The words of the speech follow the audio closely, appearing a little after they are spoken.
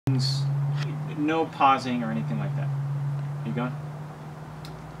No pausing or anything like that. You going?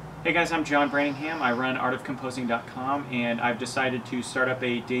 Hey guys, I'm John Branningham. I run artofcomposing.com, and I've decided to start up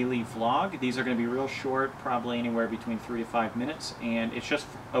a daily vlog. These are going to be real short, probably anywhere between 3 to 5 minutes, and it's just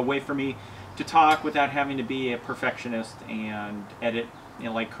a way for me to talk without having to be a perfectionist and edit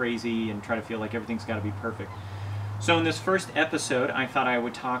like crazy and try to feel like everything's got to be perfect. So in this first episode, I thought I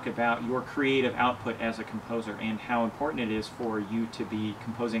would talk about your creative output as a composer and how important it is for you to be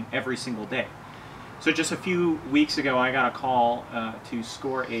composing every single day. So just a few weeks ago, I got a call to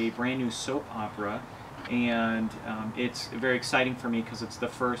score a brand new soap opera, and it's very exciting for me because it's the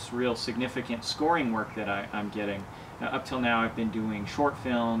first real significant scoring work that I'm getting. Up till now, I've been doing short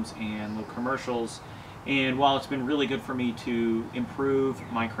films and little commercials, and while it's been really good for me to improve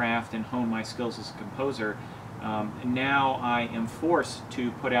my craft and hone my skills as a composer, now I am forced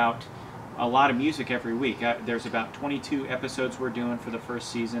to put out a lot of music every week. There's about 22 episodes we're doing for the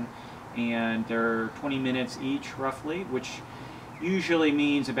first season, and they're 20 minutes each roughly, which usually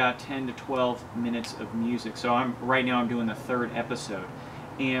means about 10 to 12 minutes of music. So right now I'm doing the third episode,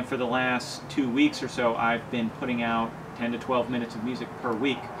 and for the last 2 weeks or so I've been putting out 10 to 12 minutes of music per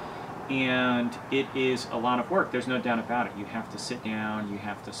week, and it is a lot of work. There's no doubt about it. You have to sit down, you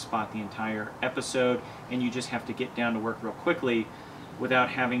have to spot the entire episode, and you just have to get down to work real quickly without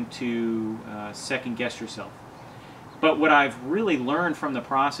having to second guess yourself. But what I've really learned from the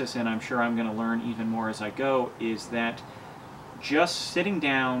process, and I'm sure I'm going to learn even more as I go, is that just sitting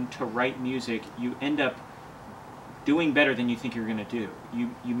down to write music, you end up doing better than you think you're going to do.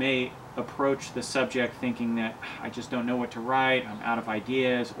 You may approach the subject thinking that I just don't know what to write, I'm out of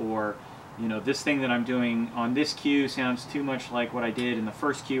ideas, or this thing that I'm doing on this cue sounds too much like what I did in the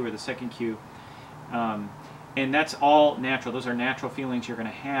first cue or the second cue. And that's all natural. Those are natural feelings you're going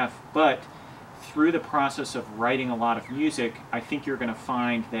to have, but through the process of writing a lot of music, I think you're going to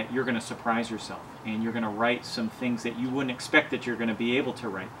find that you're going to surprise yourself, and you're going to write some things that you wouldn't expect that you're going to be able to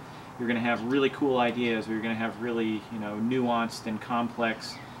write. You're going to have really cool ideas, or you're going to have really nuanced and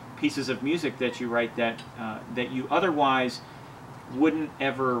complex pieces of music that you write that that you otherwise wouldn't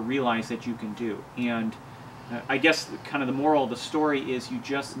ever realize that you can do. And I guess kind of the moral of the story is you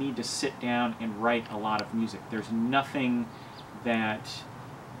just need to sit down and write a lot of music. There's nothing that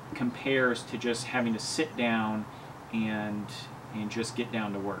compares to just having to sit down and just get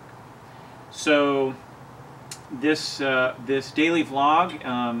down to work. So this daily vlog,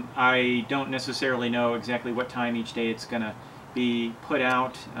 I don't necessarily know exactly what time each day it's going to be put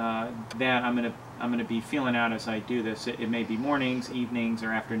out. That I'm gonna be feeling out as I do this. It may be mornings, evenings,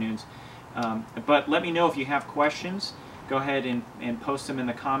 or afternoons. But let me know if you have questions. Go ahead and post them in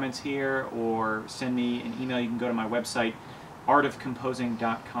the comments here, or send me an email. You can go to my website,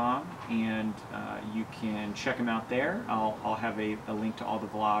 artofcomposing.com, and you can check them out there. I'll have a link to all the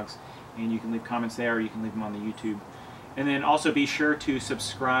vlogs, and you can leave comments there, or you can leave them on the YouTube. And then also be sure to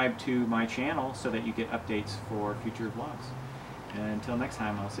subscribe to my channel so that you get updates for future vlogs. And until next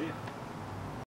time, I'll see you.